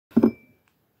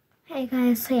Hey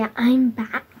guys, so yeah, I'm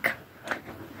back.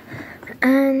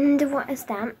 And what is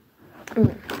that?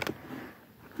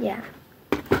 Yeah.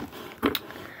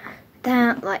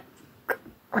 That, like,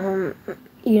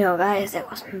 you know guys, it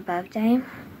was my birthday.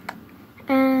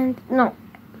 And, no,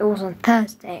 it was on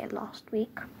Thursday last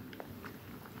week.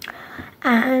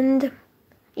 And,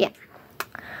 yeah.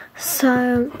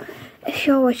 So, if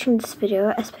you're watching this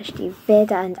video, especially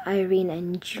Vida and Irene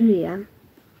and Julia,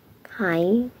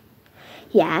 hi.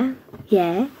 Yeah.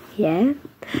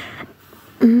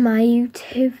 My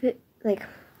YouTube, like,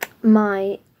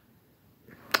 my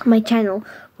channel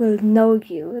will know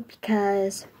you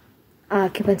because I'll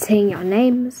keep on saying your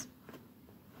names.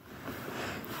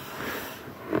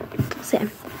 So,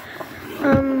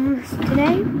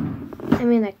 today, I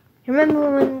mean, like,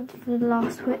 remember when the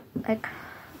last week, like,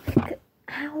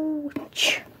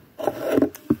 ouch.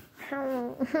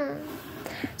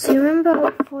 So you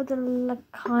remember for the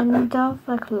kind of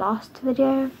like last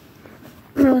video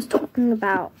I was talking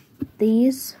about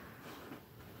these.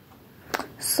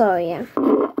 So yeah,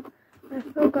 I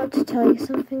forgot to tell you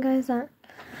something guys, that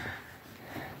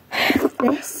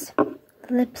this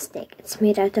lipstick, it's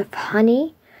made out of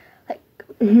honey, like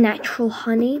natural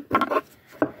honey,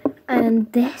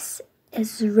 and this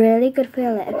is really good for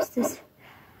your lips.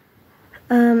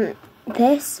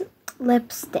 This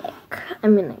lipstick, I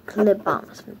mean like lip balm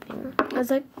or something, it's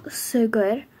like so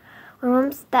good. My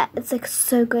mom's that it's like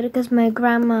so good because my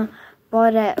grandma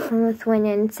bought it from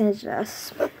Lithuania and sent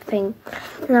us thing,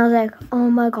 and I was like,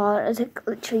 oh my god, it's like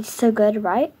literally so good,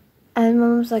 right? And my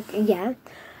mom's like, yeah,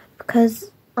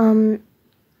 because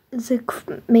it's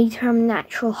like made from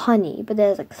natural honey, but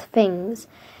there's like things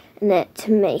in it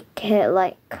to make it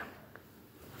like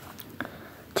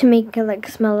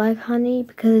smell like honey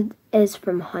because it is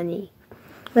from honey.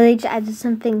 But they just added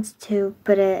some things to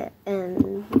put it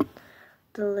in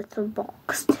the little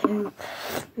box to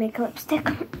make a lipstick.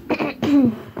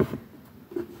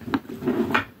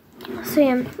 So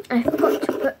yeah, I forgot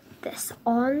to put this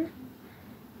on.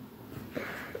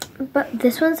 But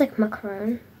this one's like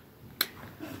macaron.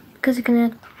 Because it's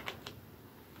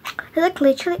like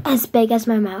literally as big as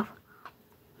my mouth.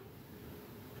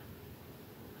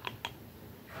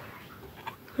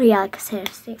 Yeah, like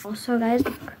seriously. Also guys,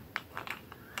 look.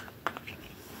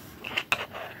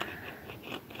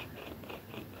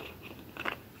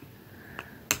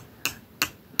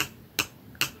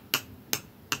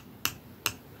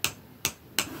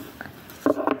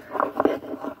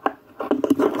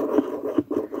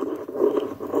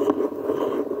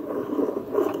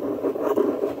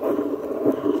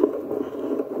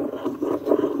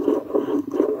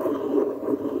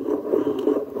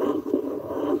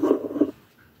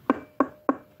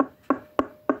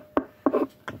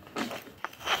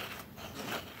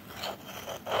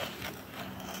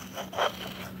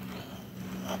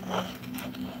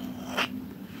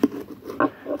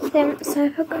 So I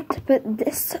forgot to put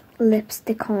this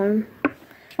lipstick on,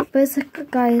 but it's like,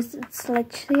 guys, it's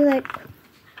literally like,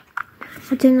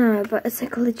 I don't know, but it's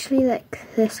like literally like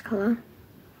this color.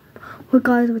 Well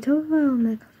guys, whatever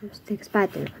makeup lipstick is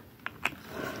bad though.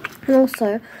 And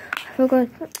also, I forgot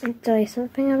to tell you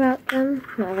something about them,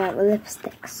 not about the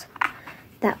lipsticks.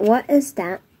 That what is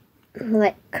that?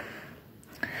 Like,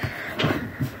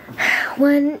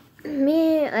 when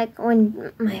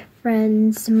my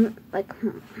friends, like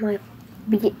my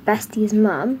bestie's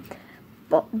mom,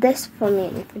 bought this for me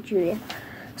and for Julia.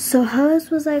 So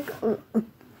hers was like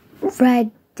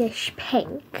reddish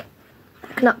pink,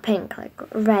 like not pink, like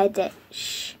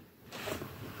reddish.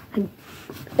 It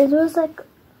was like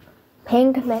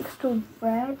pink mixed with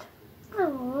red.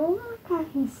 Oh, look how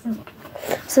he's so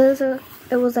cute. So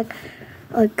it was like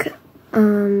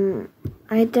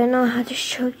I don't know how to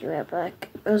show you it, but like,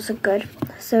 it was a good.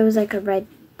 So it was like a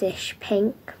reddish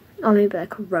pink, or maybe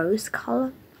like a rose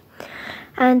color.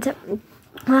 And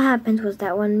what happened was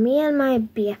that when me and my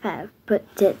BFF put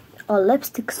our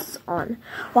lipsticks on,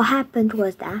 what happened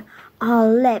was that our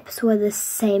lips were the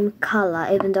same color,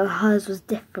 even though hers was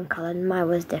different color and mine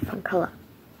was different color.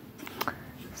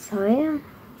 So yeah.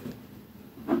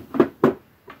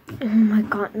 Oh my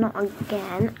god, not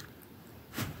again.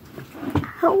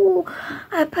 Oh,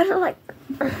 I put it like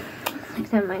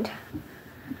never mind.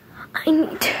 I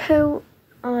need to,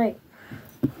 never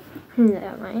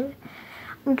mind.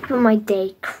 I need to put my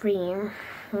day cream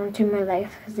onto my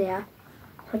legs because they are,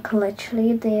 like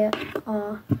literally they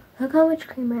are, look how much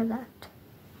cream I left.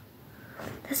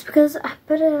 That's because I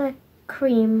put it like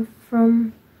cream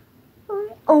from,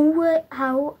 oh,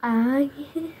 how I,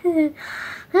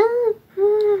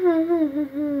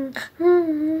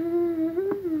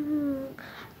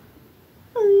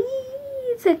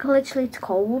 it's like literally it's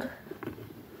cold.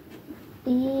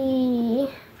 Oh,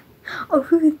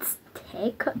 it's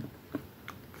tickles.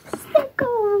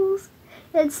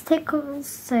 It tickles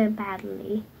so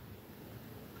badly.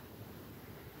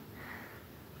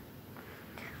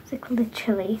 It's like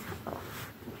literally.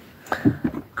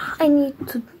 I need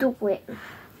to do it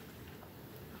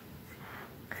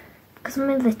because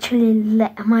my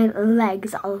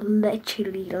legs are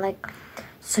literally like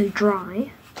so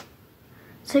dry.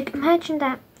 So imagine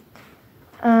that.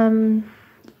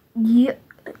 You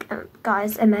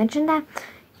guys, imagine that.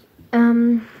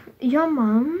 Your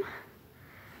mom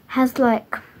has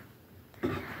like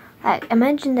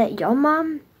imagine that your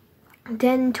mom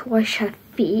didn't wash her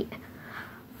feet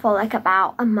for like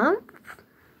about a month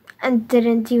and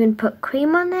didn't even put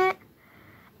cream on it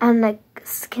and like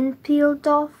skin peeled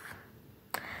off.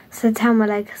 So the time my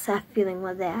legs are feeling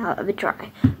well, they're a bit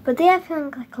dry, but they are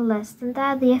feeling like less than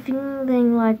that. They are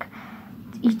feeling like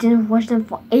you didn't wash them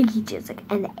for ages,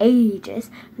 and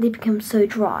they become so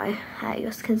dry that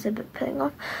your skin's a bit peeling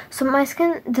off. So my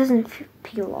skin doesn't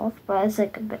peel off, but it's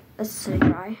like it's so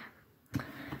dry.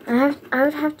 And I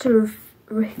would have to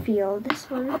refill this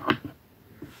one.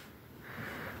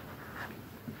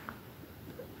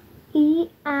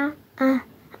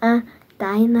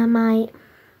 Dynamite.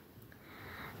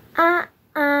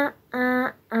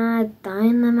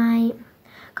 Dynamite.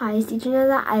 Guys, did you know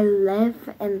that I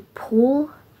live in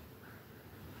Poole?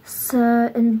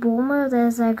 So in Bournemouth,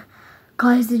 there's like,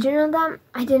 guys, did you know that?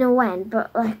 I don't know when,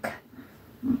 but like,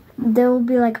 there will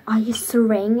be like ice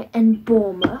ring in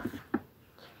Bournemouth.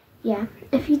 Yeah,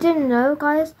 if you didn't know,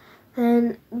 guys,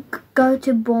 then go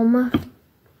to Bournemouth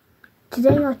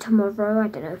today or tomorrow. I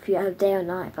don't know if you have day or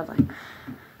night, but like,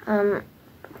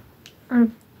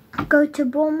 go to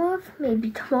Bournemouth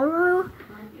maybe tomorrow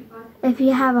if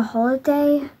you have a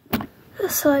holiday.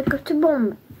 So I go to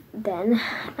Bournemouth then,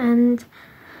 and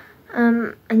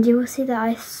you will see the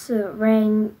ice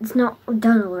ring. It's not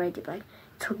done already, but like,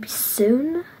 it will be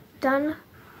soon done.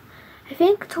 I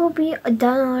think it will be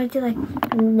done already like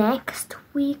next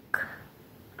week.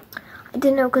 I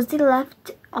don't know, because they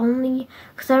left only,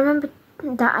 because I remember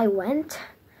that I went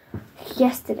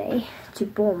yesterday to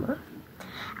Bournemouth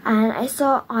and I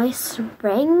saw ice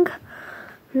ring,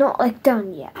 not like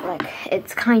done yet, like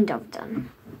it's kind of done.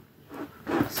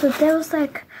 So there was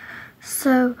like,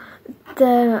 so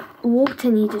the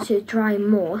water needed to dry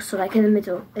more, so like in the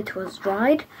middle it was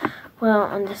dried, well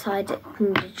on the side it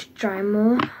needed to dry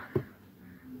more,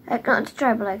 like not to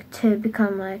dry but like to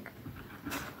become like,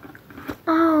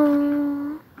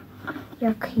 oh,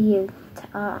 you're cute,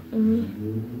 aren't you?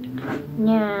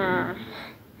 Yeah,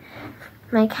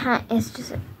 my cat is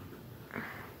just,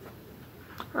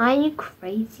 are you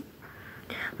crazy?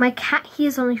 My cat, he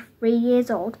is only 3 years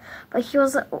old, but he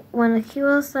was, when he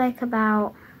was like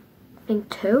about, I think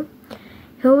 2,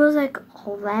 he was like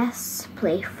less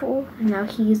playful, and now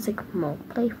he's like more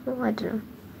playful, I don't know.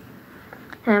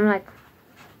 And I'm like,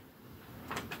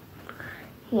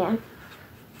 yeah.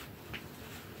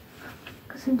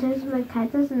 Because sometimes my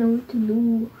cat doesn't know what to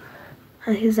do.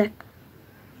 And he's like,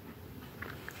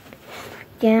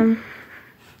 yeah.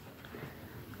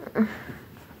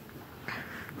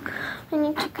 I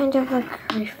need to kind of like,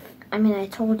 I mean, I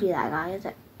told you that, guys,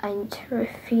 that I need to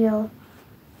refill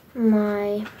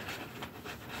my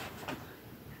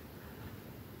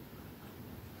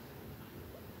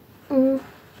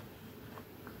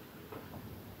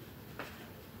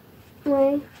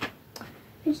I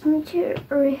just need to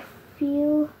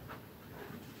refill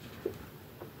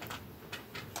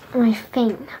my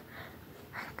thing,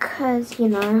 because, you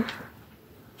know,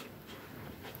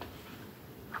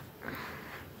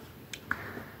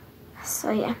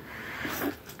 so yeah.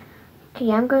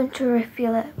 Okay, I'm going to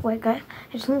refill it. Wait, guys,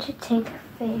 I just need to take a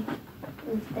thing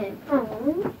instead.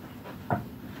 Oh.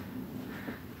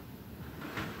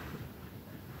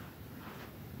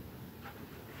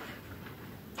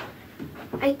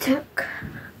 I took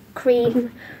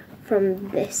cream from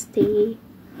this tea.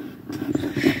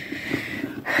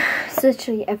 So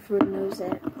literally everyone knows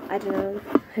it. I don't know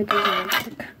who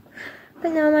doesn't know.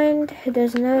 But never mind, who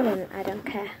doesn't know, then I don't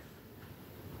care.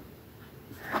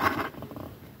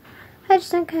 I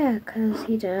just don't care, because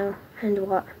you don't know. And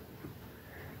what?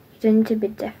 You don't need to be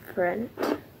different.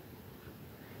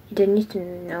 You don't need to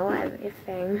know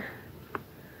everything.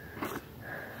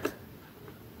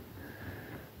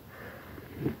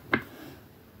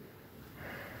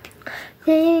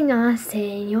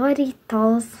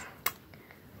 Señoritos.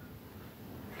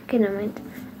 Okay, never mind.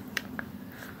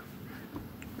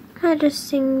 I just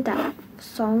sing that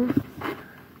song.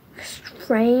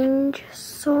 Strange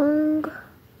song.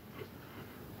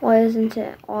 Or isn't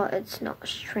it? Or it's not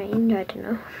strange, I don't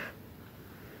know.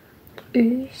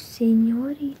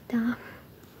 Senorita.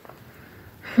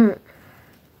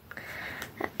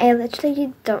 I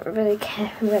literally don't really care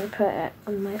if I'm going to put it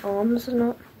on my arms or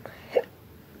not.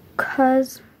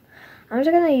 Because I'm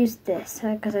just going to use this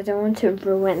because I don't want to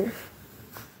ruin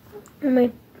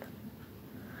my...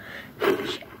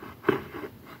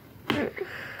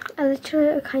 I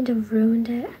literally kind of ruined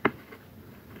it.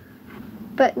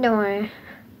 But don't worry.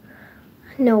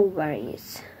 No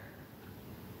worries.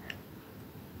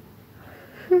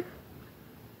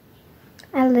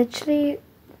 I literally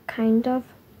kind of...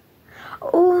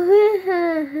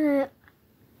 Oh,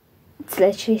 it's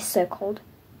literally so cold.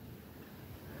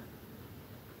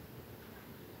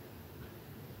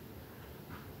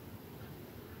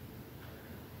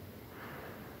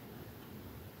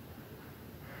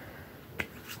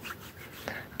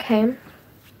 Okay.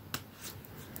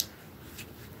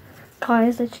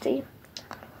 Guys, literally,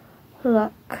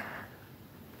 look.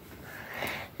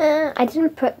 I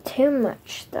didn't put too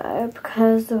much though,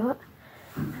 because what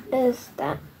is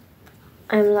that?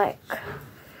 I'm like...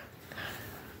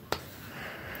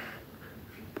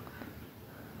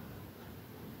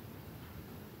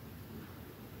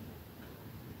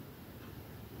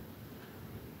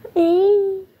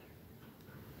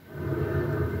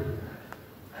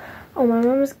 Oh, my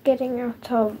mom's getting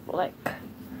out of, like,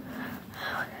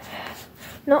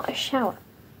 not a shower,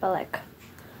 but like,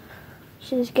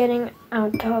 she's getting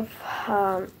out of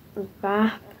the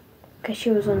bath, because she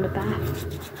was on the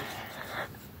bath.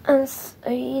 And so,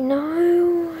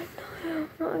 no,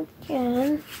 not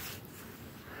again.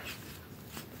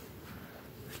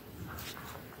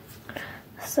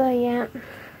 So, yeah.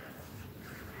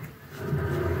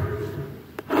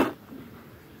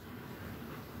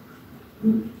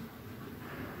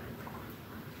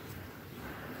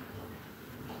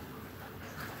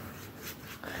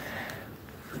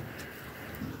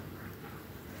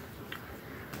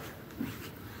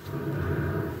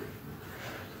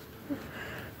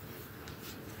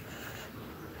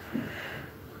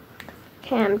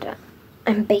 Okay, I'm done.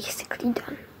 I'm basically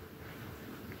done.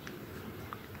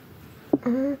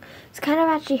 It's kind of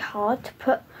actually hard to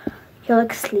put your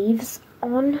like sleeves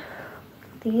on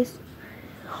these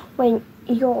when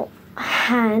your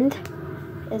hand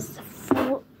is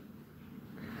full.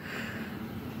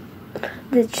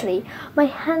 Literally, my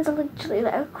hands are literally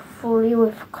like fully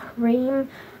with cream.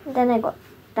 And then I got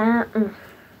that. I'm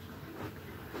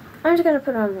just gonna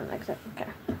put it on like that. Okay.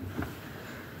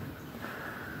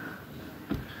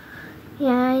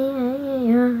 Yeah.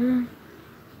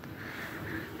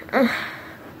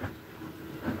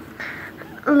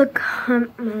 Look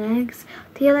at my legs.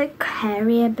 They like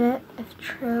carry a bit, if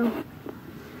true.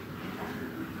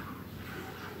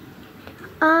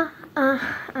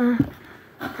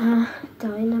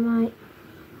 Dynamite.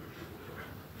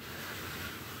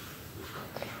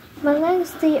 My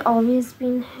legs, they always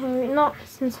been hairy, not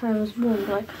since I was born, but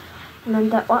like, and then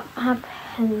that what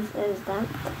happens is that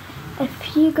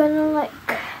if you're gonna like,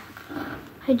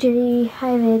 hi Julie,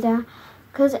 hi Veda,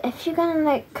 because if you're gonna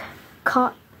like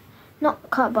not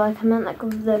cut, but like I meant like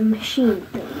with the machine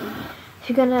thing, if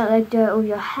you're gonna like do it with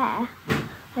your hair,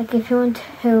 like if you want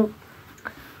to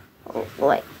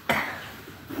like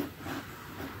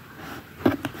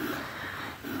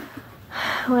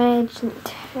wedge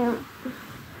into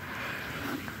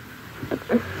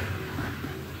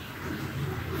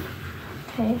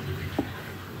okay,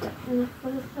 done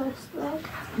for the first leg.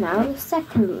 Now the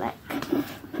second leg.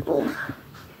 Oh,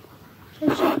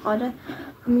 it's actually harder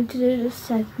for me to do the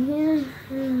second.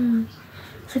 Yeah,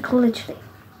 it's like literally.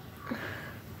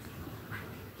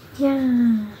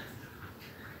 Yeah.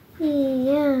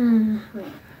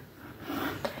 Wait.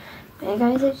 Okay,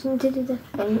 guys, I just need to do the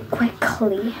thing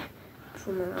quickly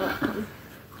for my welcome.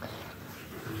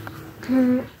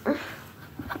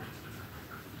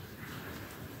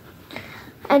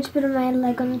 I just put my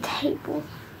leg on the table.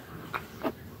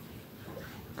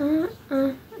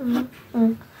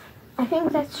 I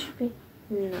think that should be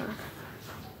enough.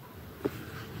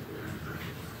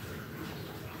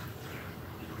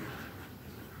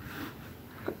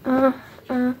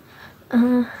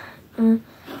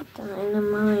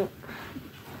 Dynamite.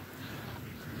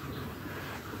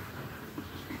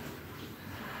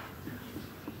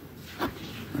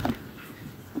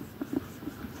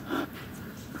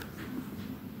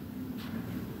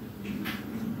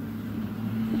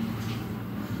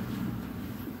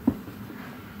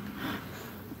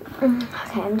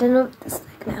 Okay, I'm done with this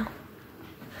leg now.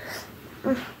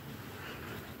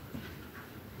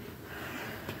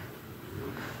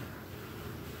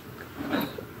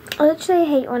 I literally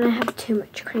hate when I have too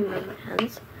much cream on my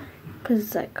hands, because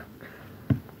it's like,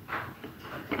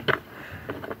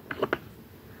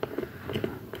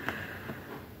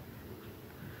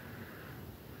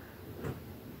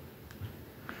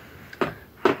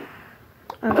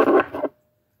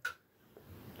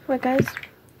 Right, guys.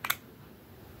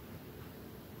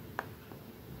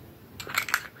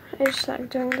 I just like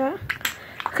doing that.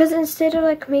 Because instead of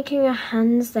like making your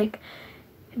hands like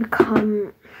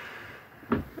become,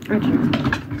 I don't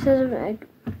know, instead of like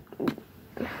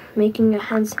making your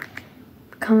hands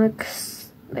become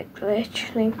like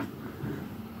literally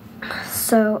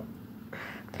so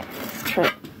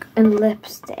like in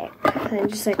lipstick, and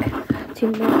just like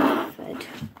do more method.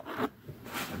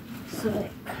 So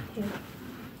like yeah.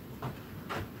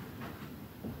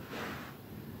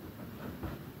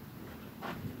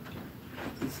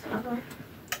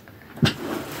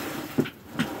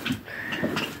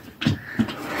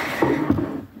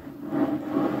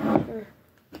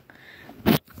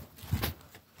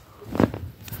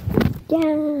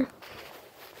 Yeah.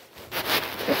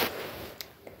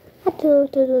 What to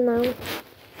do now?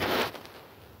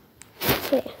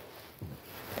 Okay.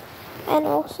 And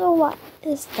also, what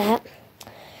is that?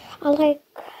 I like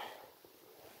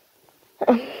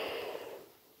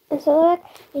instead of like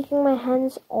making my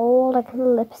hands all like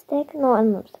in lipstick, not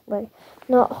in lipstick, like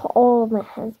not all of my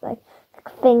hands, like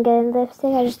finger in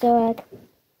lipstick. I just do like,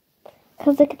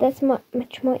 cause like that's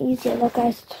much more easier. Look,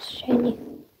 guys, it's shiny.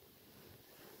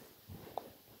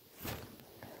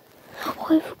 Oh,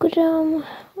 I forgot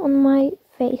on my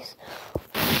face.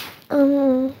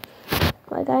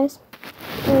 Right, guys.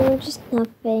 Just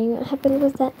nothing. What happened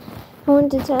was that I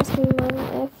wanted to ask my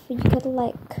mom if you could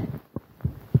like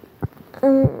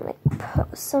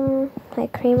put some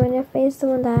like cream on your face, the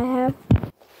one that I have.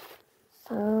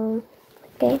 So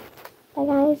okay, bye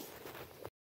guys.